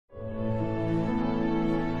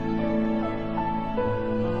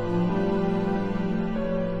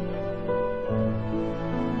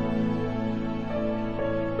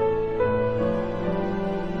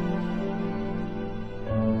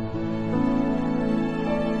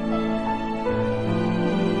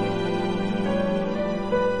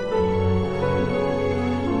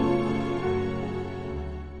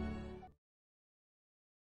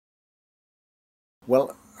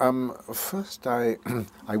Well, first I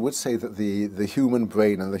I would say that the human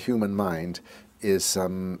brain and the human mind is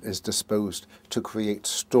disposed to create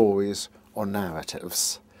stories or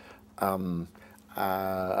narratives. Um,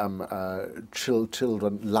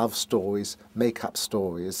 Children love stories, make up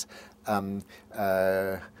stories. Um,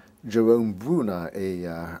 uh, Jerome Bruner,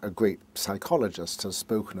 a great psychologist, has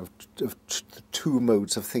spoken of two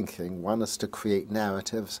modes of thinking. One is to create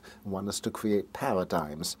narratives, one is to create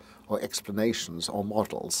paradigms or explanations or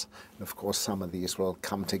models. And of course, some of these will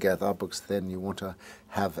come together because then you want to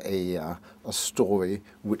have a story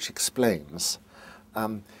which explains.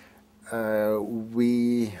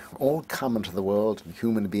 We all come into the world, and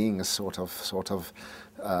human beings sort of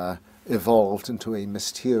evolved into a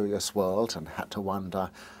mysterious world and had to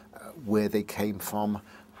wonder where they came from,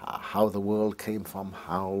 how the world came from,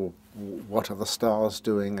 what are the stars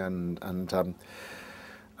doing, and in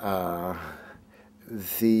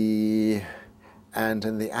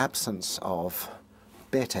the absence of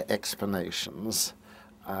better explanations,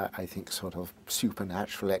 I think sort of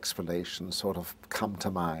supernatural explanations sort of come to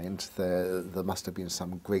mind. There must have been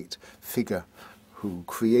some great figure who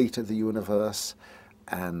created the universe,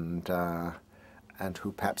 and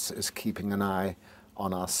who perhaps is keeping an eye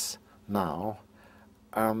on us now.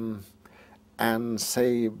 And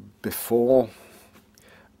say before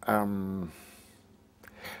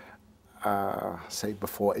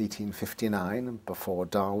 1859, before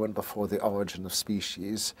Darwin, before The Origin of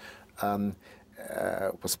Species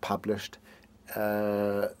was published,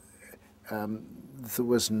 there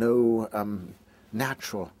was no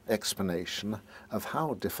natural explanation of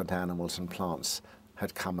how different animals and plants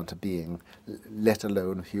had come into being, let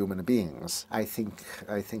alone human beings. I think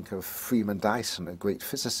of Freeman Dyson, a great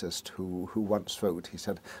physicist, who once wrote, he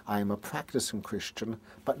said, "I am a practicing Christian,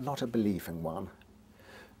 but not a believing one."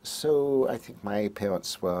 So I think my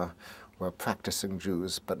parents were practicing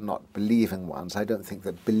Jews, but not believing ones. I don't think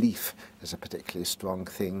that belief is a particularly strong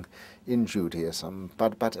thing in Judaism.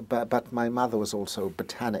 But my mother was also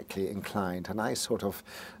botanically inclined, and I sort of,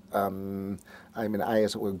 I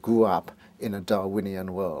as it were grew up in a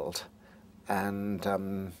Darwinian world, and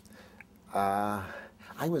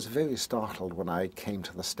I was very startled when I came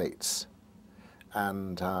to the States,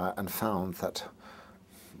 and found that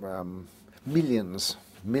millions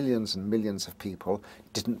and millions of people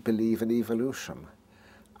didn't believe in evolution.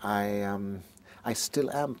 I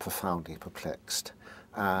still am profoundly perplexed.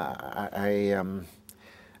 And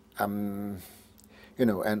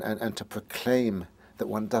to proclaim that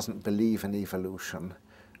one doesn't believe in evolution,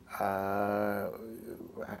 I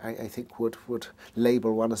think would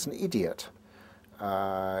label one as an idiot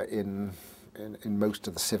in most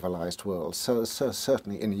of the civilized world. So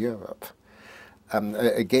certainly in Europe.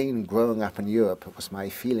 Again, growing up in Europe, it was my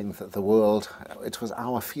feeling that it was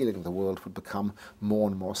our feeling the world would become more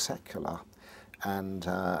and more secular. And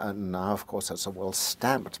now, of course, it's a world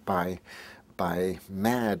stamped by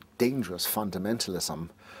mad, dangerous fundamentalism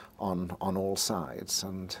on all sides.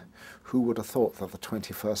 And who would have thought that the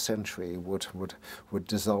 21st century would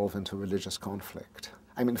dissolve into religious conflict?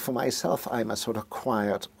 I mean, for myself, I'm a sort of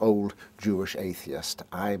quiet, old Jewish atheist.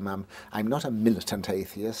 I'm not a militant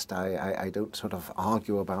atheist. I don't sort of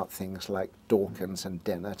argue about things like Dawkins and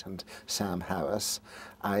Dennett and Sam Harris.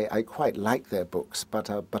 I quite like their books, but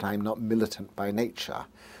I'm not militant by nature,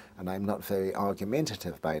 and I'm not very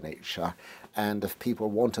argumentative by nature. And if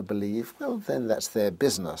people want to believe, well, then that's their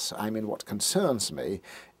business. I mean, what concerns me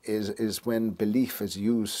is when belief is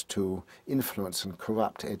used to influence and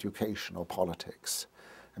corrupt education or politics.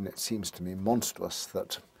 And it seems to me monstrous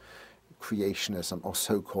that creationism or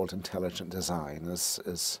so-called intelligent design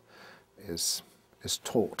is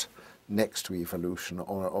taught next to evolution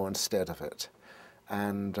or instead of it.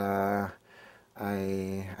 And I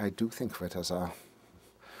do think of it as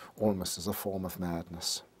almost as a form of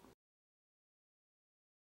madness.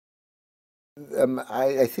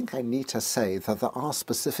 I think I need to say that there are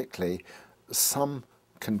specifically some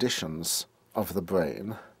conditions of the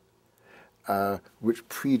brain which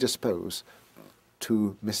predispose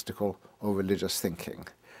to mystical or religious thinking.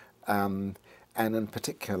 And in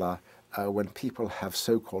particular, when people have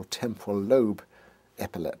so-called temporal lobe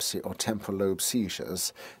epilepsy or temporal lobe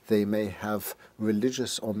seizures, they may have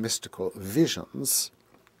religious or mystical visions,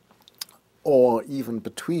 or even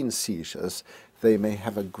between seizures, they may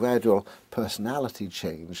have a gradual personality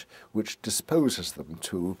change which disposes them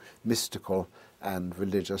to mystical and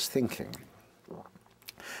religious thinking.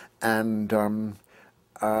 And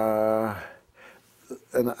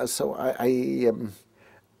so I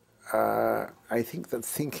think that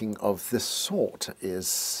thinking of this sort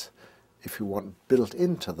is, if you want, built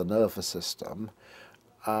into the nervous system,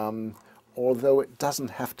 although it doesn't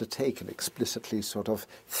have to take an explicitly sort of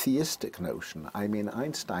theistic notion. I mean,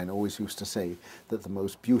 Einstein always used to say that the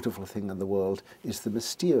most beautiful thing in the world is the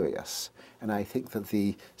mysterious. And I think that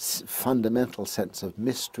the fundamental sense of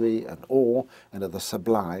mystery and awe and of the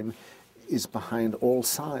sublime is behind all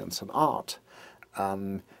science and art.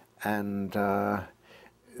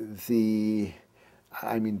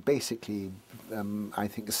 I mean, basically, I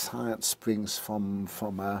think science springs from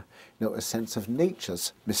a sense of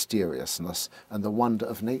nature's mysteriousness and the wonder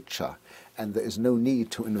of nature, and there is no need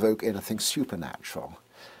to invoke anything supernatural.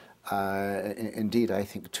 Indeed, I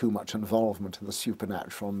think too much involvement in the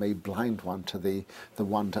supernatural may blind one to the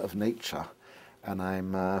wonder of nature, and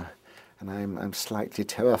I'm slightly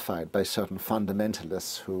terrified by certain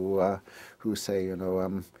fundamentalists who say,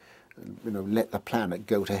 let the planet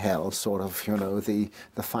go to hell, sort of, the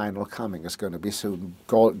final coming is going to be soon.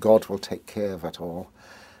 God will take care of it all.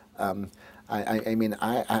 I mean,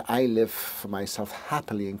 I live for myself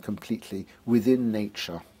happily and completely within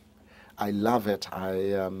nature. I love it.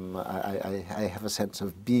 I have a sense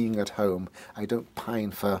of being at home. I don't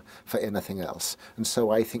pine for anything else. And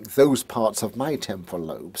so I think those parts of my temporal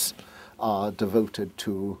lobes are devoted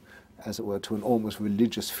to, as it were, to an almost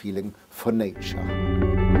religious feeling for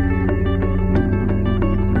nature.